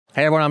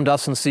Hey everyone, I'm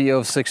Dustin, CEO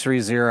of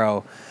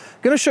 6threezero.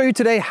 Gonna show you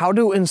today how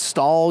to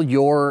install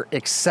your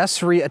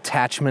accessory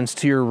attachments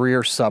to your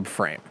rear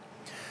subframe.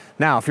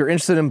 Now, if you're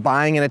interested in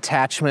buying an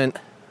attachment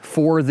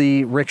for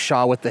the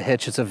rickshaw with the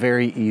hitch, it's a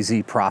very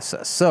easy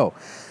process. So,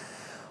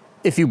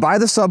 if you buy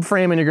the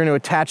subframe and you're gonna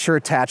attach your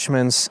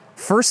attachments,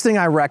 first thing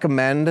I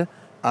recommend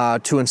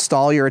to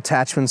install your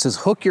attachments is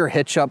hook your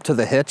hitch up to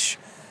the hitch,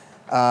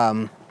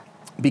 or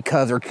hook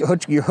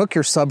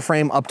your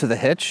subframe up to the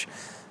hitch.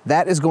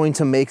 That is going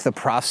to make the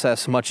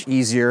process much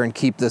easier and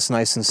keep this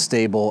nice and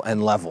stable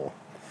and level.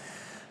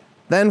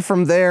 Then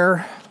from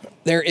there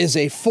is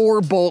a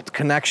 4-bolt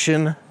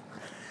connection.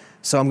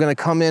 So I'm gonna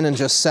come in and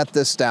just set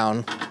this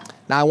down.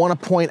 Now I wanna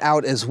point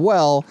out as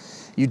well,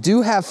 you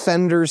do have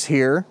fenders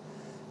here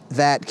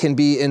that can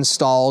be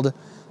installed.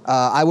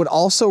 I would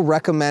also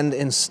recommend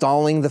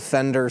installing the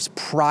fenders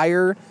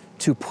prior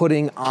to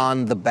putting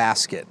on the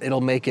basket.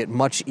 It'll make it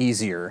much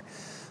easier.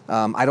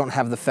 I don't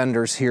have the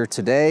fenders here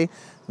today.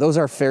 Those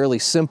are fairly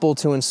simple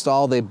to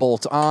install. They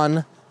bolt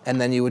on,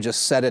 and then you would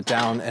just set it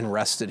down and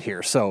rest it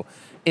here. So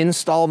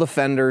install the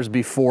fenders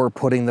before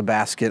putting the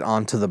basket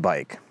onto the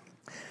bike.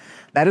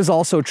 That is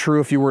also true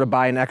if you were to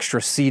buy an extra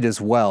seat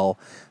as well.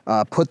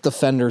 Put the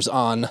fenders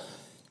on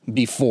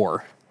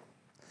before.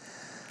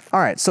 All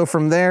right, so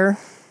from there,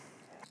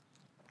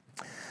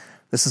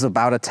 this is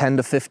about a 10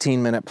 to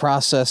 15 minute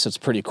process. It's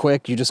pretty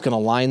quick. You're just gonna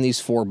line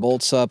these 4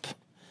 bolts up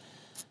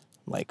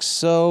like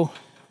so.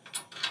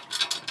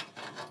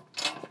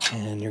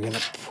 And you're gonna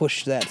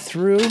push that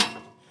through.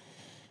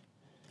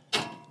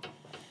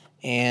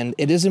 And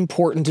it is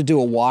important to do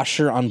a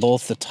washer on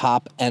both the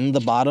top and the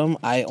bottom.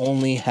 I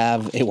only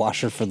have a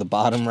washer for the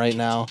bottom right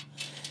now.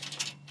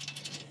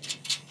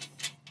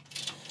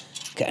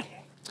 Okay,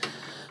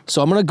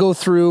 so I'm gonna go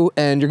through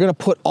and you're gonna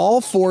put all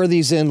 4 of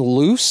these in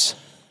loose.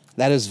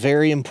 That is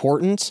very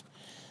important.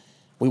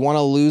 We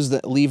wanna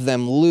leave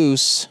them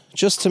loose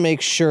just to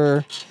make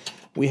sure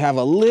we have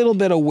a little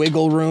bit of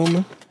wiggle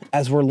room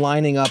as we're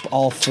lining up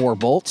all 4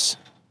 bolts.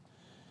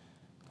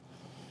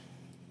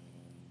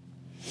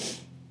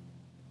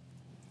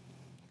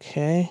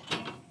 Okay.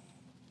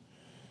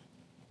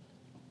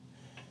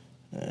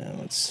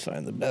 Let's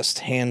find the best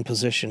hand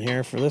position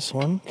here for this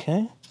one.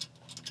 Okay.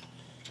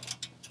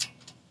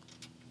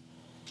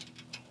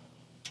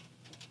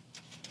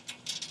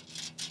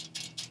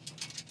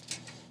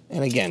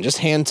 And again, just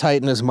hand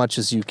tighten as much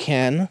as you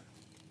can.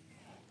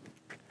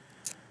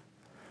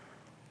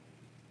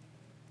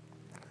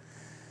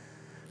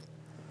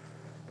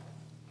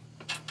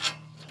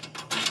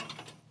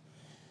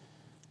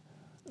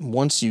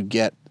 Once you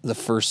get the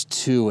first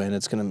 2 in,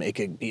 it's gonna make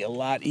it be a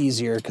lot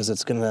easier because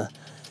it's gonna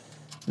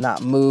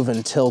not move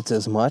and tilt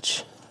as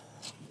much.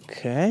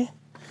 Okay,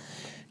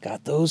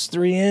 got those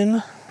 3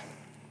 in.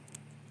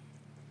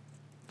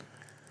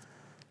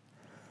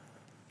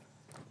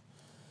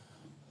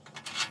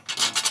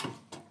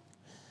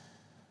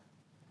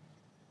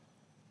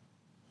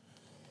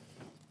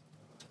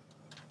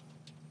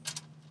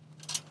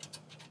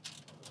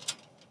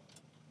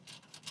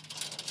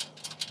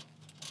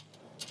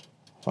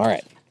 All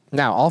right.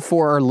 Now, all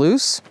 4 are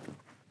loose.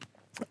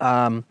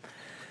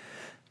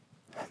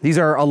 These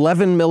are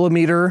 11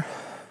 millimeter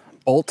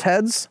bolt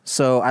heads,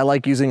 so I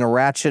like using a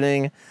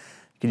ratcheting. You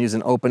can use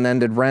an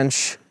open-ended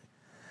wrench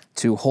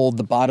to hold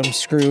the bottom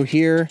screw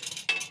here,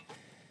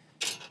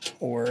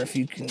 or if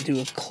you can do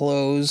a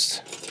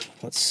closed,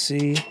 let's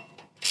see,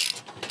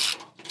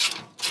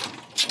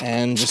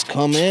 and just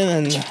come in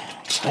and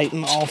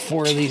tighten all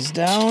 4 of these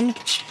down.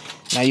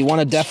 Now you want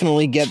to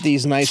definitely get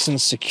these nice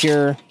and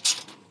secure.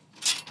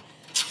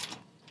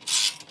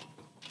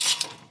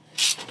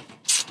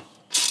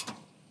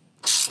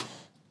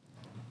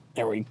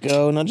 There we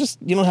go. Now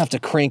you don't have to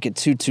crank it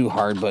too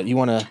hard, but you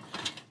want to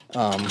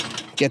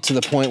get to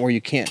the point where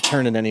you can't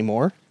turn it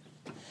anymore.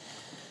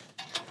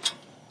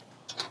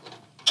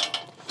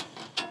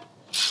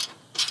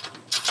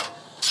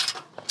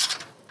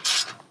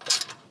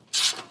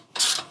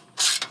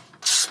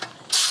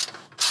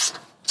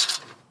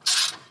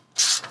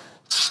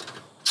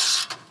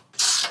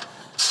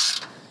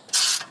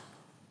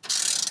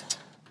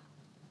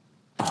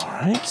 All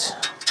right,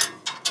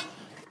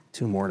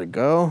 2 more to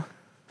go.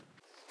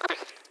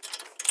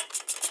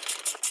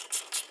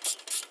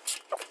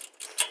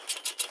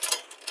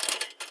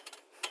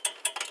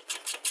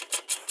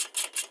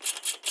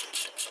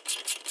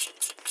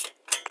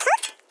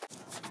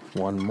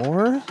 One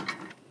more.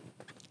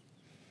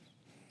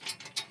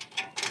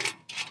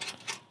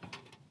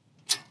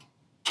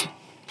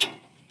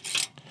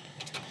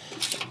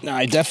 Now,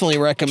 I definitely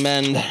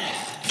recommend,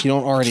 if you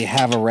don't already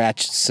have a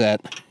ratchet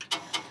set,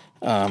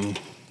 it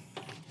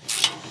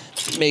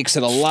makes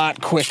it a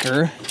lot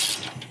quicker.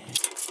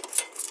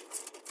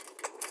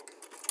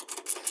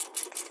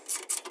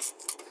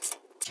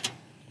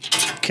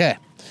 Okay.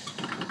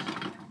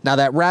 Now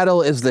that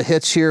rattle is the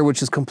hitch here,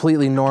 which is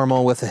completely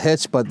normal with a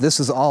hitch, but this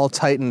is all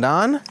tightened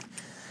on.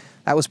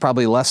 That was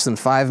probably less than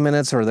 5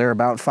 minutes, or they're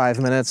about 5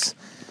 minutes.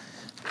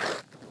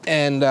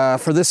 And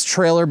for this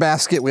trailer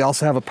basket, we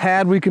also have a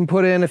pad we can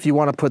put in if you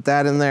want to put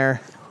that in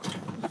there.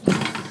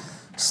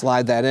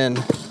 Slide that in.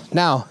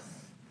 Now,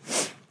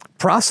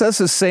 process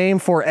is same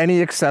for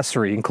any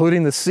accessory,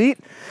 including the seat.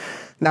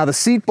 Now the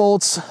seat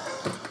bolts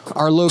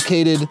are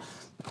located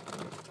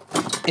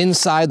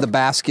inside the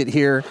basket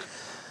here.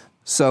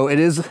 So it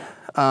is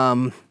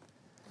gonna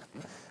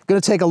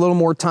take a little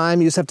more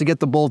time. You just have to get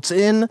the bolts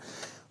in,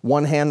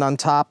 one hand on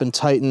top and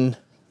tighten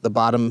the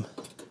bottom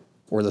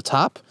or the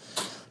top,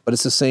 but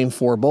it's the same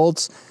 4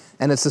 bolts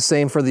and it's the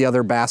same for the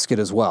other basket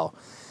as well.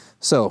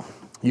 So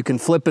you can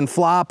flip and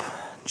flop,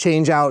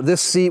 change out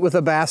this seat with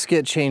a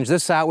basket, change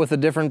this out with a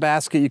different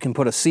basket. You can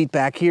put a seat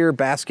back here,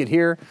 basket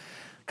here.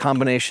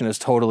 Combination is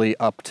totally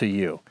up to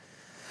you.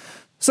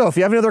 So if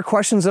you have any other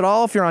questions at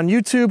all, if you're on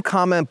YouTube,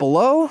 comment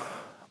below,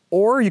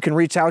 or you can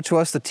reach out to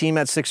us, the team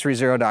at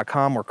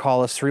sixthreezero.com, or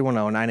call us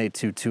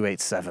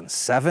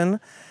 310-982-2877.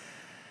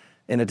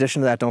 In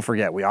addition to that, don't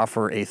forget, we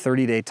offer a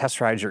 30-day test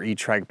ride your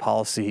e-trike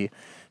policy.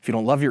 If you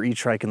don't love your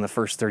e-trike in the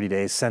first 30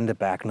 days, send it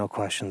back, no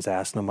questions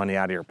asked, no money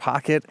out of your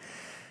pocket.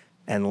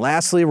 And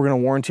lastly, we're gonna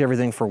warranty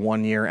everything for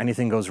 1 year.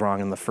 Anything goes wrong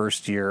in the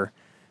first year,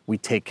 we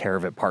take care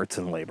of it, parts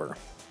and labor.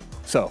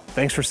 So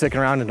thanks for sticking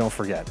around, and don't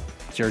forget,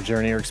 it's your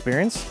journey or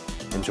experience.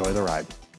 Enjoy the ride.